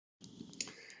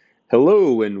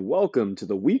Hello and welcome to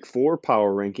the Week 4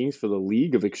 Power Rankings for the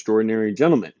League of Extraordinary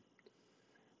Gentlemen.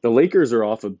 The Lakers are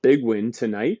off a big win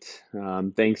tonight,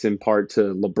 thanks in part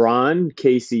to LeBron,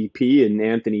 KCP, and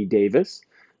Anthony Davis.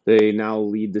 They now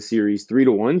lead the series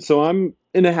 3-1, so I'm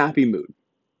in a happy mood.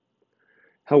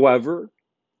 However,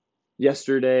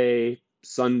 yesterday,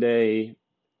 Sunday,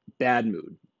 bad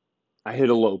mood. I hit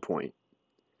a low point.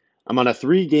 I'm on a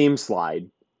 3-game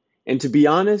slide, and to be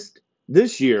honest,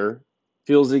 this year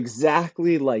feels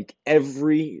exactly like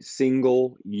every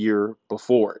single year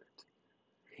before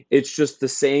it. It's just the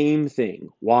same thing.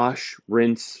 Wash,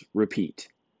 rinse, repeat.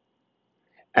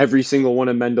 Every single one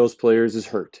of Mendo's players is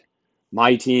hurt.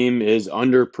 My team is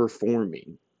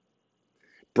underperforming.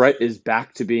 Brett is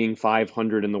back to being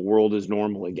 500 and the world is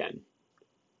normal again.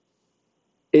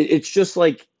 It's just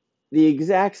like the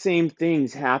exact same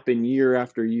things happen year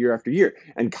after year after year.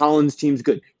 And Collins' team's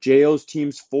good. J.O.'s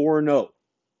team's 4-0.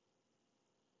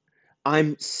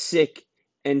 I'm sick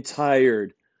and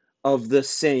tired of the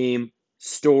same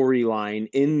storyline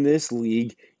in this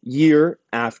league year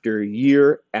after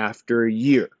year after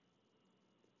year.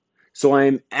 So I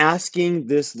am asking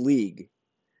this league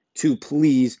to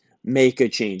please make a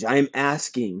change. I am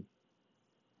asking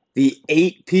the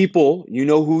 8 people, you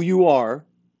know who you are,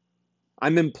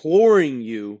 I'm imploring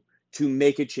you to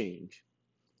make a change.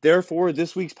 Therefore,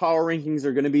 this week's power rankings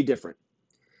are going to be different.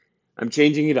 I'm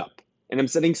changing it up. And I'm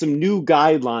setting some new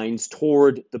guidelines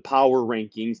toward the power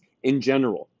rankings in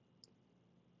general.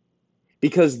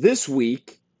 Because this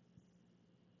week,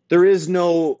 there is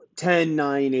no 10,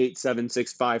 9, 8, 7,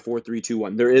 6, 5, 4, 3, 2,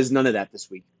 1. There is none of that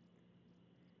this week.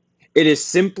 It is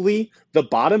simply the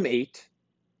bottom 8,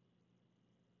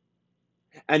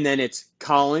 and then it's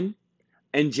Colin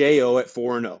and J.O. at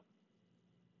 4-0.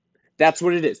 That's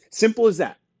what it is. Simple as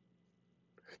that.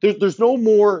 There's no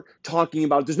more talking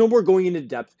about it. There's no more going into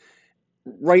depth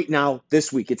right now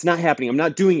this week. It's not happening. I'm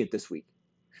not doing it this week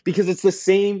because it's the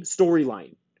same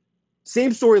storyline. Same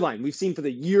storyline we've seen for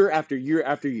the year after year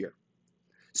after year.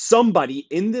 Somebody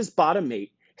in this bottom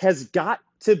 8 has got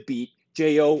to beat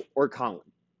J.O. or Colin.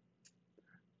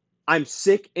 I'm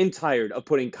sick and tired of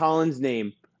putting Colin's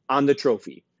name on the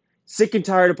trophy. Sick and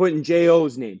tired of putting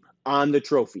J.O.'s name on the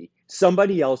trophy.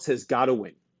 Somebody else has got to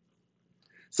win.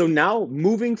 So now,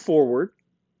 moving forward,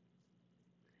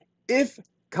 if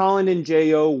Colin and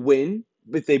J.O. win,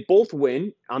 if they both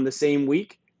win on the same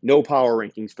week, no power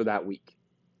rankings for that week.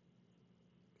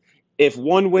 If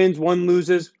one wins, one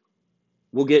loses,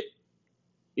 we'll get,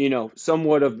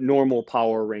 somewhat of normal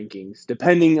power rankings,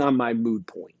 depending on my mood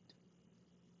point.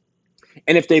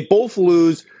 And if they both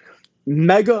lose,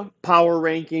 mega power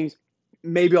rankings,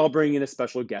 maybe I'll bring in a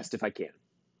special guest if I can.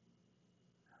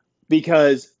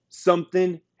 Because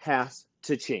something has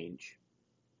to change.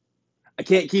 I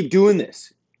can't keep doing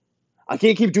this. I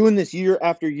can't keep doing this year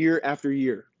after year after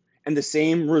year. And the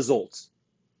same results.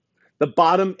 The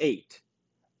bottom 8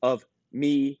 of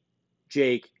me,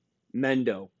 Jake,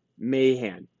 Mendo,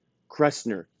 Mahan,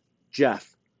 Kressner,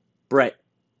 Jeff, Brett,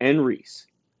 and Reese.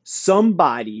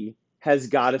 Somebody has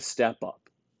got to step up.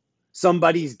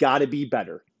 Somebody's got to be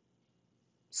better.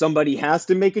 Somebody has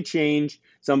to make a change.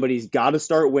 Somebody's got to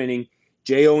start winning.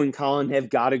 J.O. and Colin have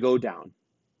got to go down.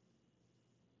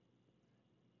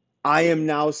 I am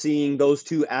now seeing those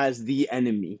two as the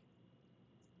enemy.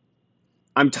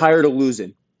 I'm tired of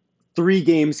losing.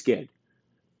 3-game skid.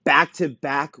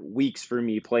 Back-to-back weeks for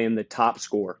me playing the top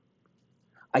score.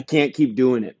 I can't keep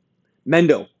doing it.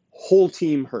 Mendo, whole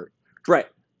team hurt.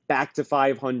 Brett, back to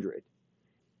 500.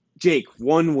 Jake,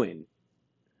 1 win.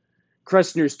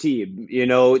 Kressner's team,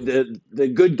 the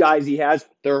good guys he has,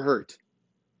 they're hurt.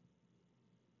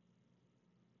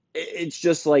 It's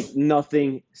just like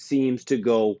nothing seems to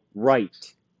go right.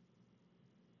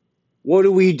 What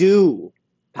do we do?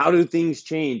 How do things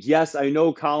change? Yes, I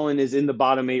know Colin is in the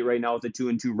bottom 8 right now with a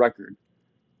 2-2 record.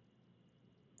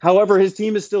 However, his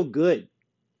team is still good.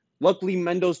 Luckily,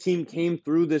 Mendo's team came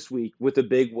through this week with a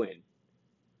big win.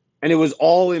 And it was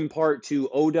all in part to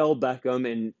Odell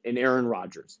Beckham and Aaron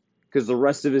Rodgers because the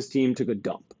rest of his team took a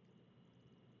dump.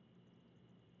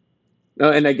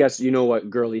 And I guess, you know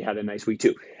what, Gurley had a nice week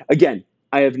too. Again,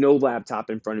 I have no laptop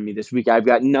in front of me this week. I've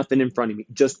got nothing in front of me,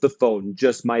 just the phone,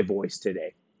 just my voice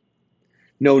today.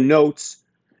 No notes,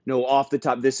 no off the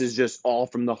top. This is just all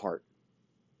from the heart.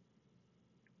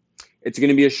 It's going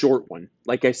to be a short one.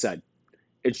 Like I said,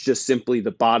 it's just simply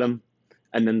the bottom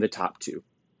and then the top 2.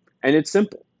 And it's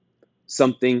simple.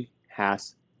 Something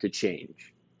has to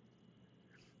change.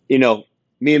 Me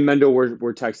and Mendo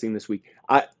were texting this week.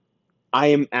 I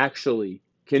am actually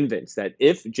convinced that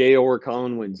if J.O. or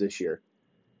Colin wins this year,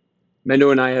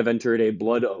 Mendo and I have entered a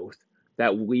blood oath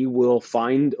that we will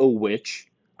find a witch.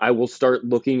 I will start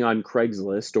looking on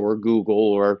Craigslist or Google,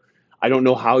 or I don't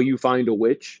know how you find a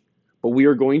witch, but we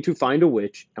are going to find a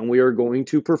witch and we are going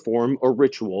to perform a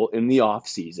ritual in the off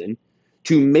season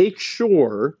to make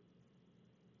sure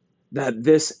that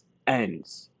this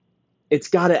ends. It's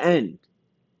got to end.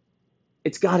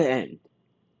 It's got to end.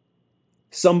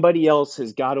 Somebody else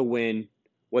has got to win,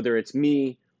 whether it's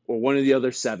me or one of the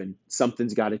other 7.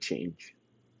 Something's got to change.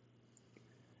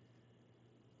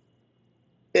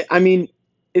 I mean,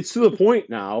 it's to the point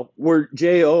now where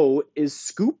J.O. is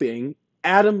scooping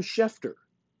Adam Schefter.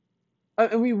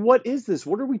 I mean, what is this?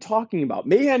 What are we talking about?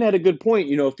 Mahan had a good point,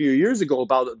 a few years ago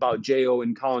about J.O.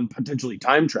 and Colin potentially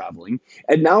time traveling,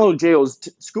 and now J.O.'s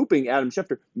scooping Adam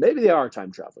Schefter. Maybe they are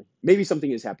time traveling. Maybe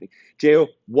something is happening. J.O.,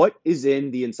 what is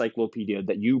in the encyclopedia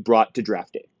that you brought to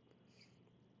draft day?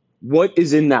 What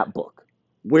is in that book?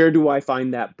 Where do I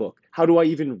find that book? How do I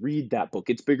even read that book?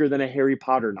 It's bigger than a Harry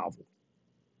Potter novel.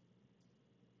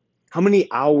 How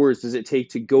many hours does it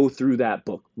take to go through that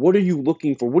book? What are you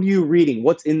looking for? What are you reading?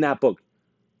 What's in that book?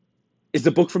 Is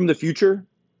the book from the future?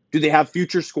 Do they have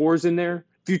future scores in there?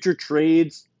 Future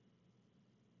trades?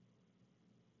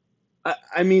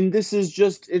 I mean, this is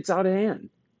just, it's out of hand.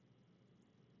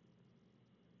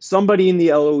 Somebody in the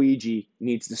LOEG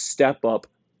needs to step up,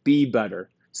 be better.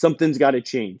 Something's got to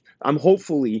change. I'm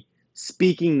hopefully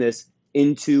speaking this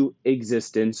into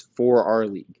existence for our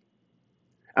league.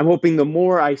 I'm hoping the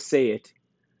more I say it,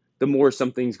 the more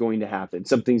something's going to happen.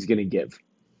 Something's going to give.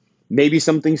 Maybe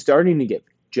something's starting to give.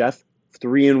 Jeff,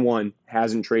 3-1,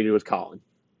 hasn't traded with Colin.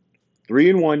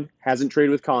 3-1, hasn't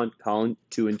traded with Colin. Colin,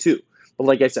 2-2. But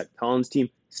like I said, Colin's team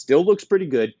still looks pretty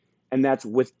good, and that's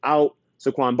without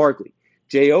Saquon Barkley.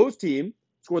 J.O.'s team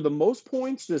scored the most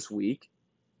points this week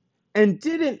and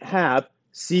didn't have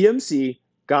CMC,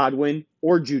 Godwin,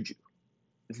 or Juju.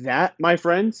 That, my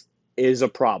friends, is a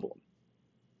problem.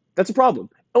 That's a problem.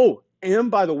 Oh,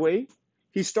 and by the way,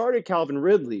 he started Calvin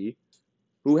Ridley,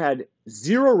 who had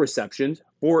 0 receptions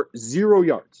for 0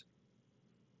 yards.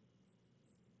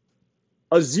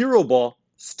 A 0 ball,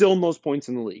 still most points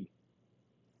in the league.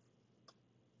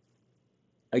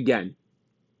 Again,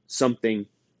 something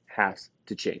has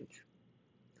to change.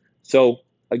 So,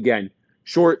 again,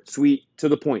 short, sweet, to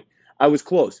the point. I was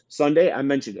close. Sunday, I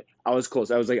mentioned it. I was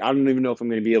close. I was like, I don't even know if I'm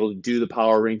going to be able to do the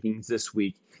power rankings this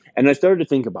week. And I started to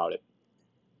think about it.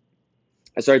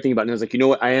 And I was like, you know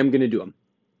what? I am going to do them.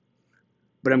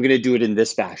 But I'm going to do it in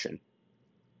this fashion.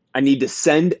 I need to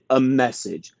send a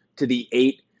message to the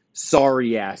 8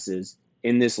 sorry asses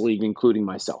in this league, including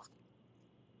myself.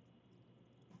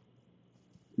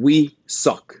 We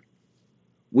suck.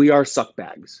 We are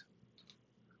suckbags.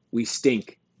 We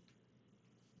stink.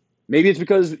 Maybe it's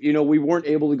because, we weren't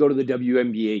able to go to the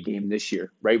WNBA game this year,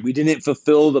 right? We didn't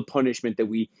fulfill the punishment that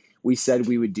we said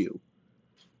we would do.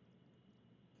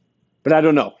 But I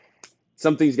don't know.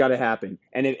 Something's got to happen.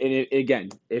 And again,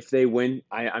 if they win,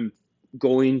 I'm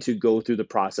going to go through the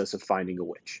process of finding a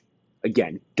witch.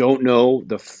 Again, don't know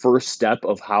the first step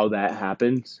of how that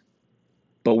happens,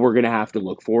 but we're going to have to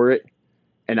look for it,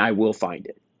 and I will find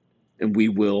it. And we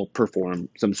will perform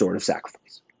some sort of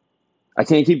sacrifice. I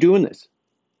can't keep doing this.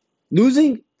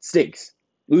 Losing stinks.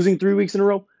 Losing 3 weeks in a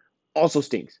row also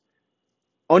stinks.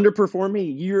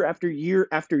 Underperforming year after year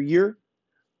after year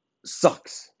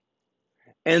sucks.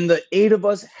 And the 8 of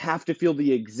us have to feel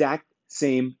the exact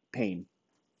same pain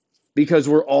because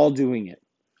we're all doing it.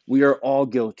 We are all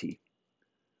guilty.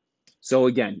 So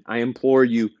again, I implore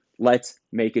you, let's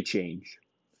make a change.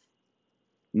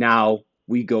 Now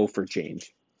we go for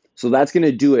change. So that's going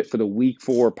to do it for the week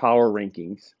 4 power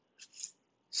rankings.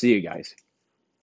 See you guys.